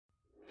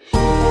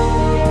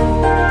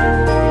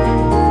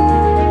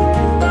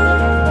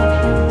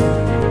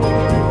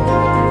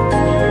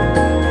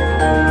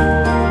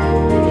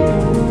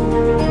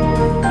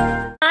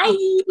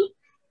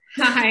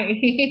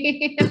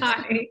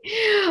Hi.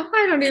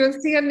 I don't even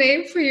see a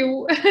name for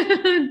you.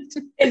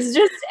 It's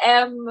just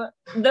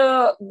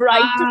the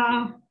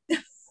bright.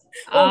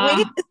 Oh,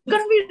 wait, it's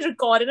going to be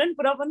recorded and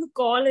put up on the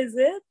call, is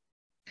it?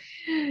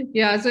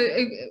 Yeah, so,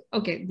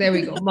 okay, there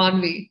we go.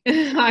 Manvi.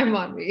 Hi,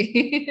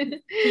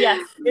 Manvi.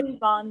 Yes, it's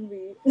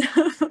Manvi.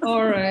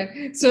 All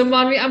right. So,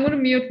 Manvi, I'm going to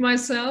mute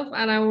myself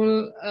and I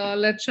will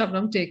let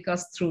Shabnam take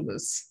us through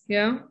this.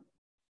 Yeah?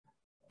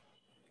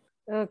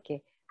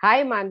 Okay.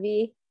 Hi,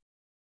 Manvi.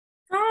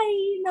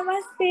 Hi,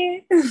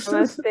 namaste.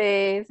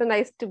 Namaste. So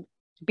nice to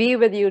be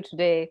with you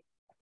today.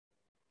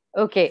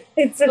 Okay.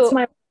 It's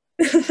my...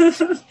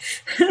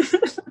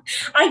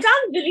 I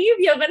can't believe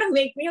you're going to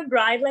make me a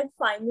bride, like,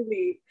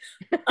 finally.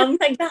 I'm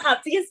like the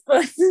happiest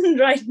person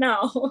right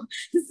now. So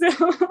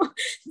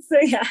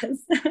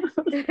yes.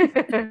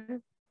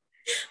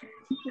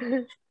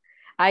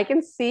 I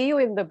can see you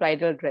in the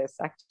bridal dress,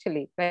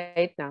 actually,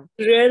 right now.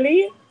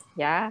 Really?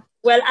 Yeah.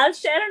 Well, I'll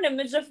share an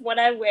image of what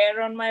I wear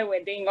on my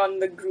wedding on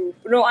the group.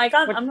 No, I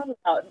can't. I'm not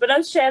allowed. But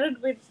I'll share it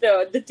with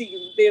the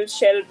team. They'll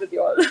share it with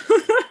you all.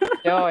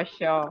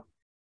 Sure.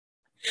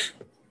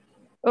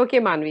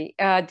 Okay, Manvi.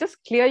 Just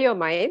clear your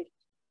mind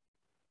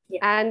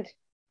and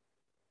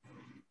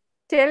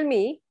tell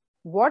me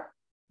what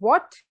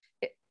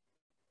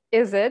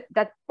is it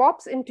that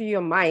pops into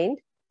your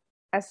mind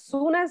as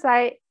soon as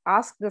I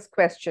ask this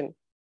question.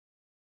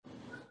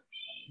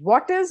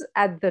 What is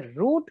at the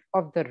root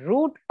of the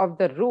root of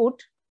the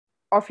root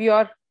of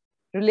your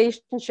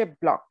relationship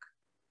block?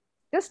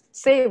 Just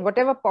say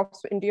whatever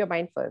pops into your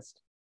mind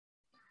first.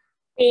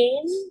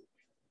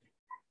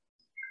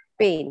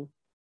 Pain.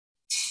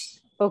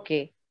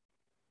 Okay.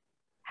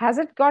 Has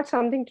it got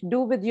something to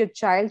do with your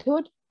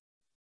childhood?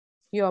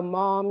 Your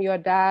mom, your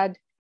dad,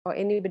 or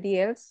anybody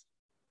else?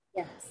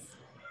 Yes.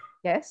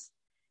 Yes.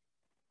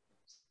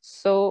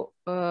 So,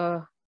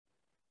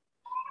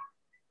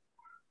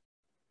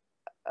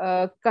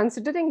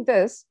 considering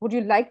this, would you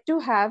like to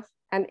have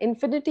an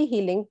infinity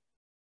healing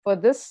for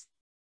this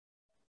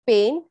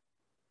pain?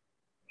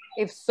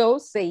 If so,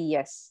 say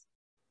yes.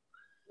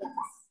 Yes.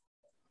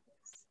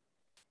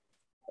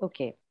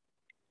 Okay.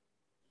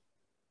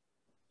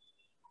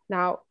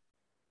 Now,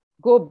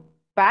 go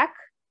back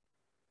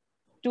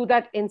to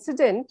that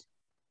incident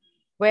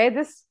where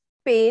this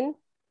pain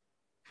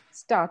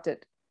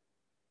started.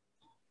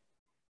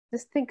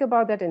 Just think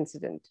about that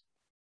incident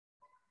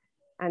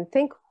and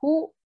think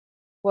who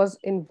was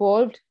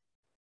involved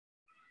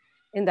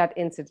in that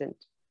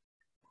incident.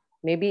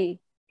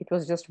 Maybe it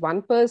was just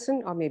one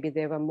person, or maybe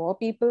there were more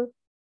people.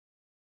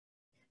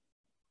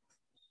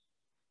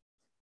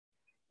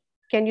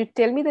 Can you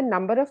tell me the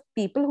number of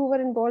people who were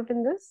involved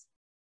in this?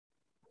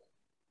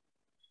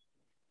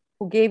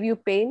 Who gave you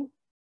pain?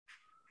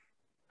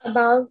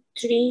 About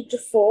 3 to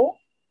 4.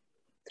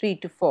 3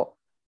 to 4.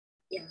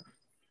 Yeah.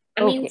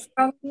 I mean,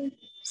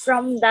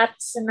 from that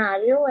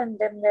scenario, and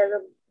then there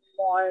were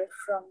more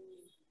from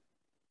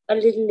a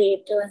little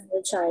later in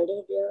the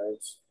childhood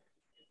years.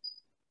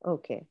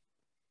 Okay.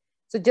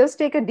 So just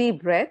take a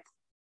deep breath.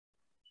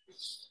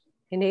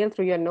 Inhale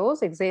through your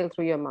nose, exhale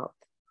through your mouth.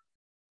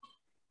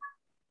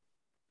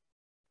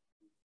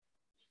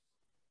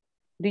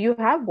 Do you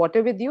have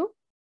water with you?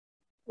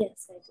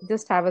 Yes, I do.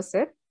 Just have a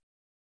sip.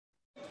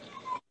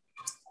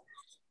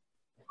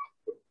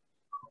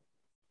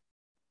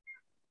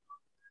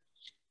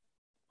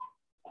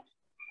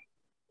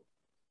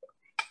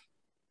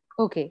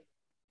 Okay.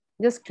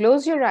 Just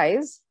close your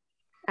eyes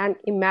and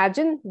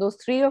imagine those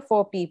 3 or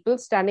 4 people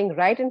standing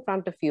right in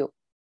front of you.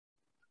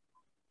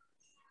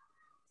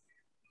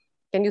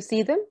 Can you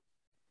see them?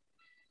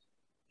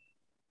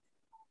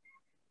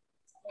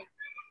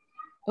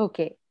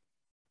 Okay.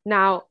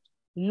 Now,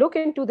 look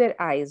into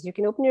their eyes. You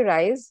can open your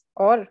eyes,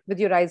 or with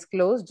your eyes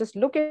closed, just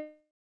look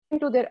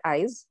into their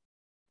eyes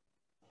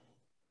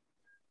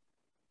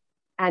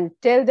and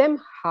tell them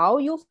how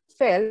you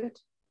felt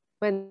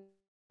when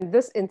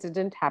this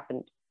incident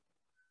happened.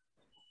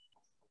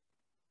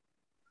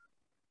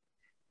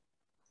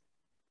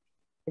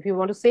 If you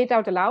want to say it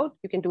out aloud,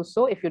 you can do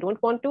so. If you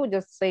don't want to,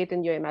 just say it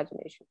in your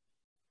imagination.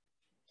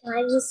 Can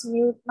I just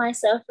mute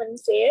myself and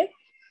say it?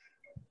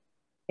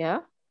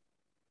 Yeah.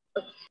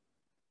 Okay.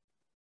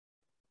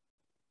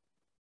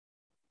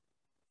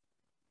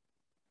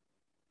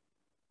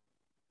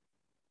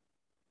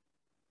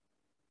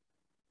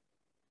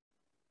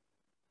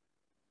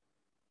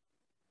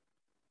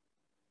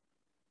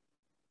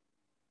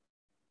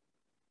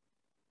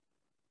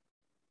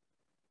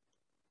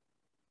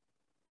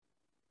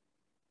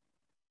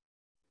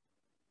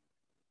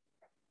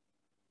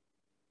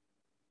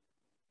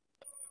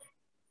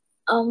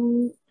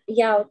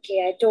 Yeah,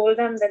 okay. I told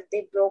them that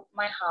they broke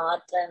my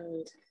heart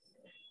and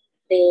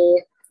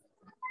they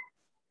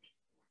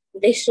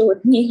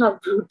showed me how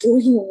brutal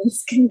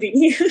humans can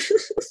be.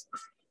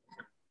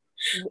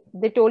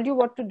 They told you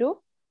what to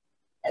do?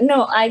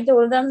 No, I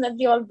told them that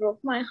they all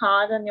broke my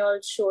heart and they all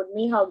showed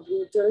me how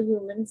brutal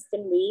humans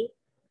can be.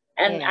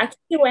 And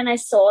actually, when I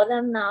saw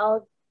them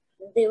now,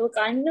 they were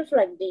kind of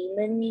like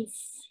demons.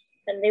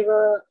 And they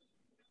were,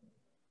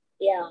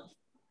 yeah.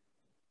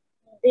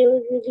 they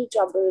will really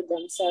trouble with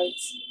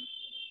themselves.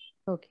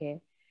 Okay.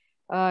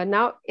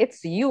 Now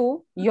it's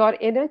you, your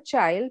inner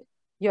child,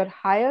 your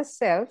higher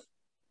self,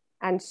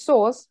 and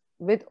source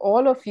with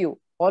all of you.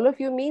 All of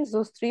you means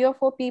those 3 or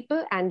 4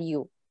 people and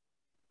you.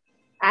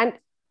 And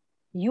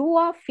you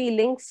are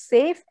feeling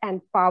safe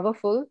and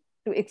powerful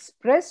to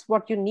express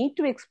what you need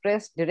to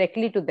express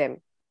directly to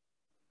them.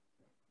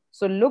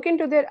 So look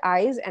into their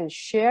eyes and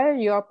share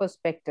your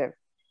perspective.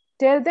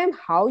 Tell them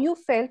how you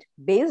felt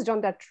based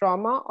on that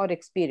trauma or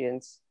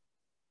experience.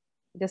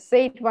 Just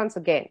say it once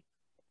again.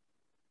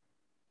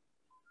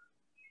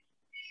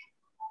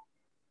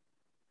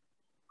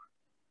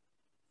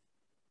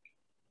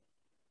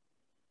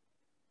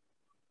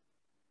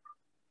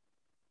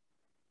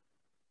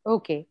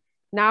 Okay.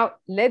 Now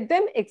let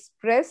them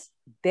express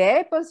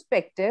their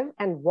perspective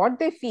and what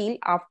they feel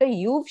after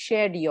you've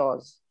shared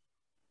yours.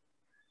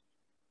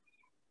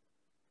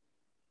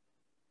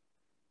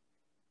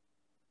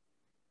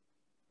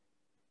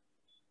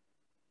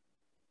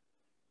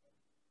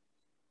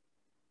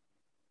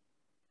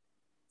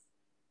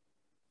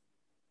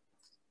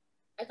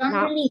 I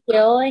can't really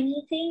hear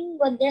anything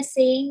what they're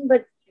saying,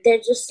 but they're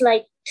just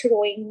like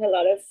throwing a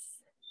lot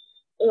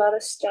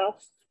of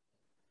stuff.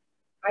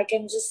 I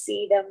can just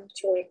see them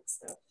throwing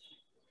stuff,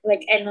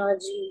 like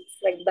energy,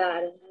 like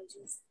bad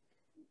energies.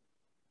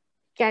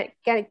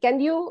 Can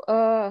you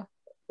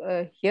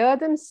hear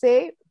them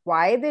say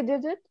why they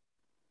did it?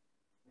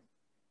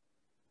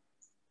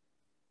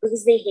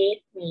 Because they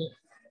hate me.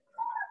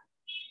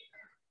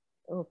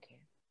 Okay.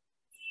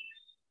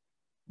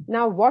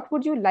 Now, what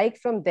would you like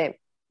from them?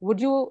 Would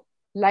you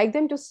like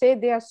them to say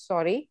they are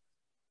sorry?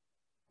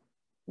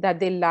 That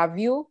they love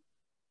you?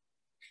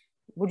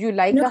 Would you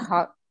like a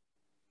hug?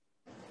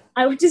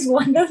 I would just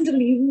want them to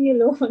leave me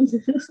alone.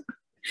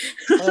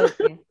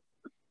 Okay.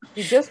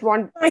 You just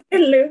want... I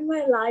can live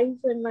my life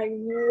and like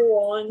move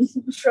on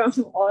from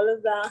all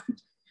of that.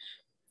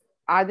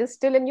 Are they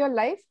still in your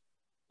life?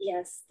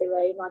 Yes, they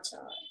very much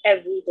are.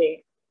 Every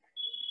day.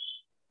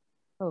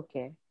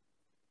 Okay.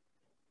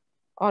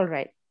 All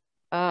right.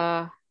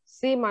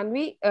 See,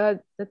 Manvi,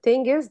 the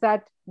thing is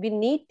that we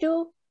need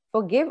to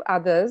forgive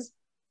others,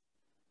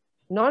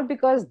 not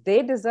because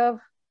they deserve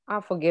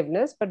our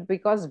forgiveness, but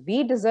because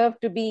we deserve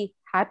to be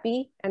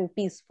happy and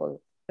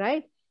peaceful,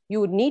 right?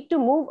 You need to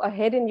move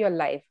ahead in your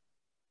life.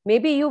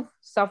 Maybe you've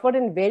suffered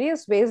in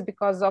various ways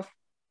because of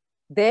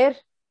their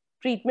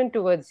treatment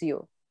towards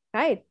you,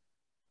 right?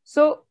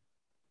 So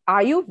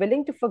are you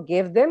willing to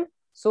forgive them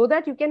so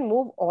that you can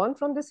move on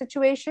from the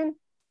situation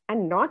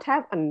and not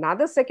have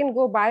another second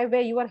go by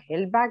where you are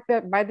held back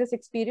by this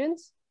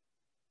experience?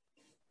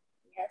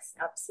 Yes,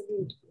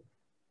 absolutely.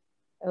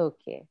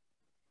 Okay.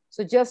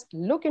 So just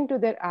look into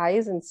their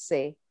eyes and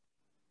say,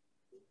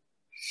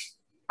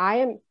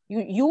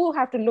 you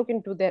have to look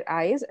into their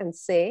eyes and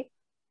say,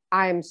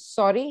 I am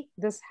sorry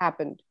this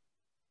happened.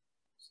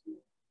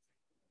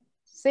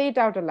 Say it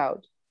out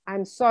aloud.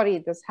 I'm sorry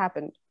this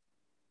happened.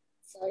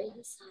 Sorry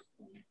this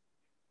happened.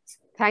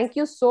 Thank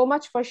you so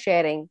much for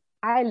sharing.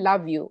 I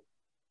love you.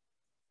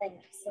 Thank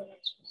you so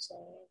much for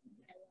sharing.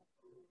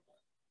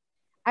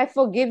 I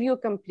forgive you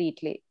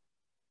completely.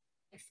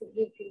 I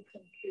forgive you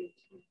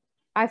completely.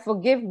 I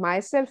forgive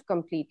myself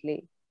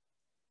completely.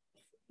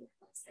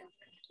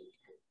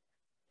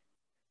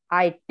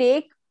 I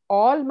take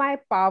all my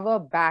power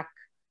back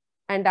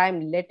and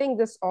I'm letting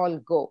this all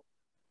go.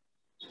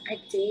 I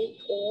take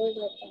all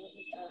my power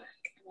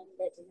back and I'm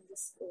letting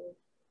this go.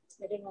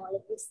 Letting all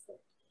of this go.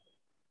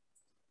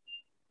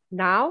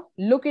 Now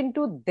look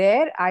into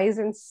their eyes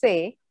and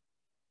say,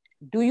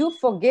 do you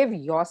forgive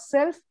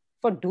yourself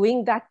for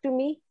doing that to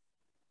me?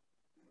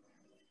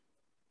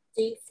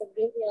 Do you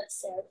forgive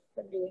yourself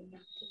for doing that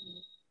to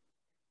me?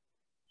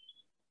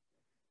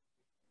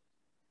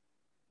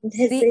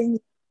 They're saying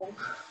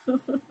no.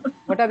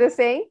 What are they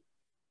saying?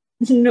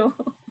 No.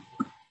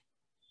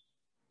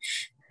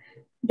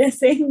 They're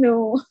saying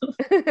no.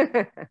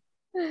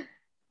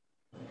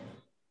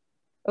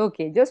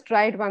 Okay, just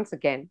try it once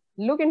again.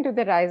 Look into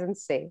their eyes and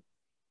say,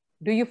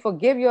 do you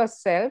forgive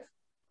yourself?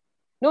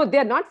 No,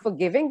 they're not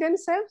forgiving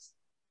themselves.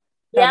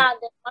 Yeah,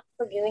 they're not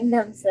forgiving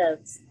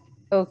themselves.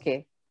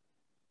 Okay.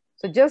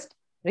 So just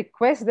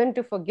request them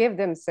to forgive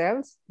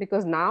themselves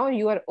because now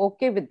you are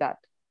okay with that.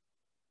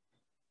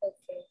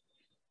 Okay.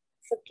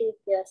 Forgive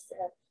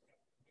yourself.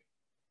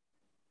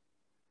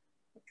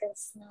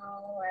 Because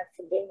now I've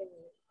forgiven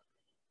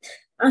you.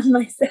 And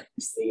myself,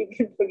 so you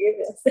can forgive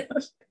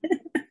yourself.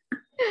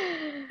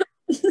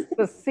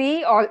 So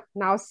see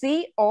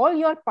all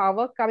your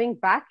power coming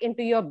back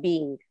into your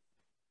being.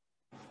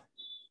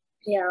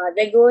 Yeah,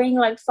 they're going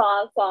like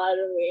far, far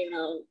away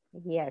now.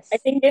 Yes. I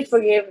think they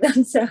forgave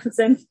themselves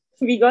and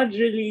we got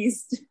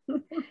released.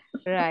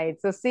 Right.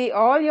 So see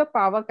all your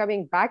power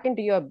coming back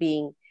into your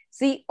being.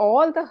 See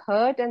all the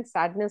hurt and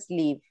sadness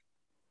leave.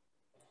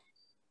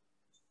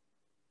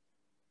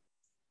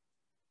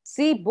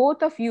 See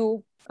both of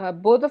you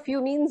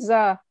means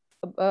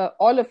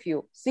all of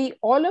you. See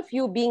all of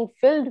you being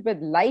filled with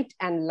light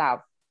and love.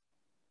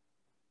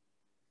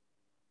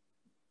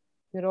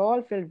 You're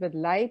all filled with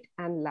light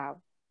and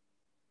love.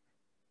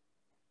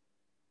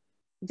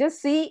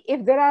 just see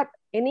if there are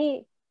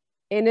any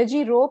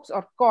energy ropes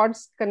or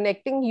cords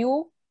connecting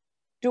you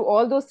to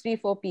all those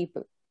 3-4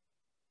 people.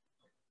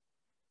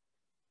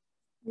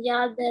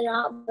 Yeah, there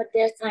are, but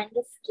they're kind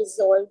of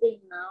dissolving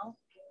now.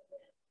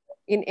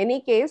 In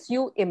any case,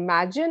 you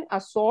imagine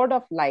a sword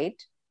of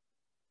light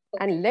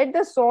and let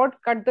the sword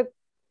cut the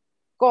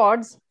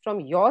cords from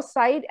your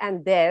side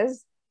and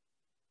theirs,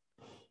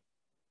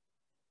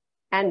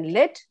 and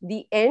let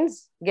the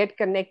ends get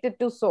connected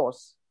to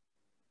source.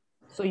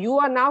 So you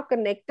are now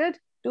connected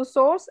to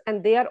source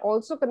and they are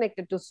also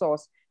connected to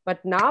source,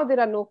 but now there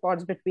are no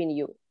cords between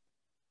you.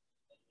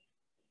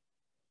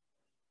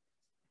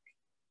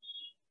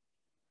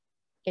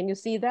 Can you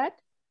see that?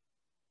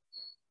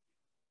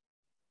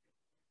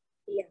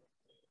 Yeah.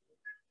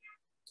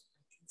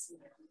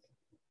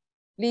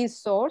 Please,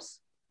 source,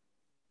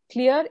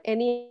 clear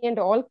any and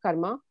all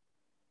karma,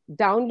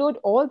 download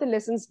all the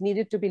lessons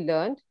needed to be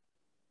learned,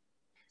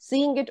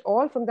 seeing it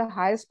all from the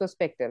highest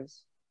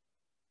perspectives.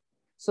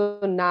 So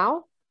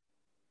now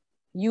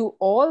you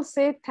all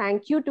say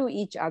thank you to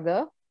each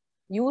other.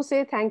 You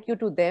say thank you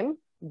to them.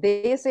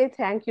 They say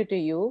thank you to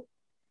you,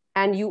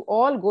 and you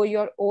all go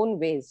your own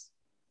ways.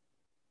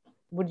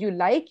 Would you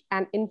like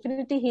an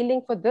infinity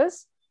healing for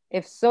this?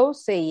 If so,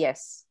 say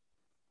yes.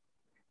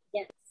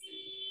 Yes.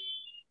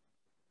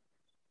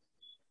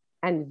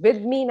 And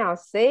with me now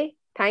say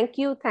thank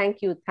you,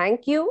 thank you,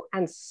 thank you,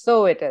 and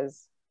so it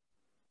is.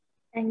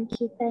 Thank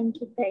you, thank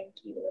you, thank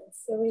you. And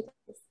so it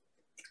is.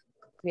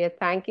 We are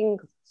thanking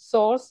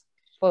Source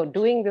for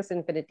doing this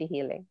infinity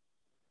healing.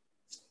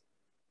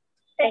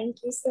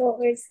 Thank you so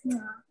much.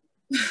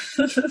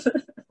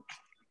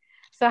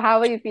 So how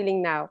are you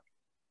feeling now?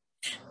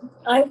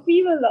 I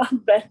feel a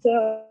lot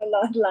better, a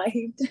lot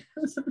light.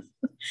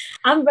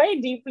 I'm very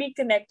deeply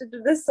connected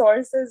to the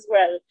source as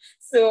well.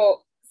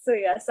 So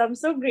yes, I'm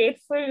so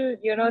grateful,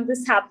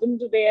 this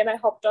happened today and I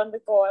hopped on the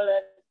call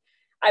and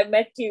I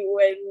met you.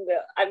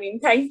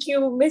 And thank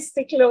you,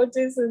 Mystic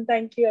Lotus, and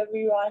thank you,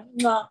 everyone.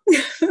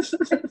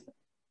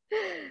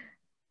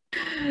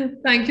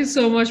 Thank you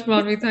so much,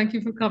 Manvi. Thank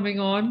you for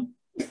coming on.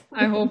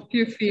 I hope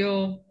you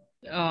feel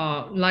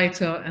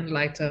lighter and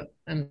lighter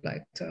and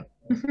lighter.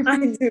 I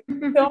do.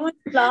 So much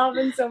love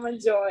and so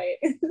much joy.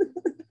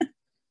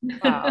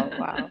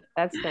 Wow.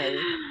 That's nice.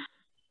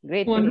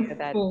 Great to hear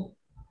that. Wonderful.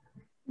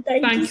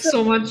 Thank you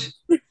so much.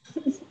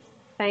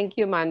 Thank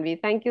you,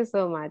 Manvi. Thank you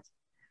so much.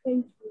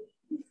 Thank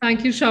you.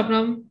 Thank you,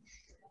 Shabnam.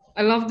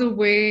 I love the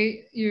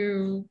way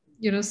you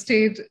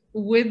stayed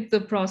with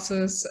the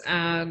process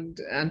and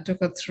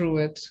took her through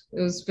it.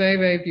 It was very,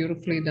 very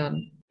beautifully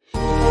done.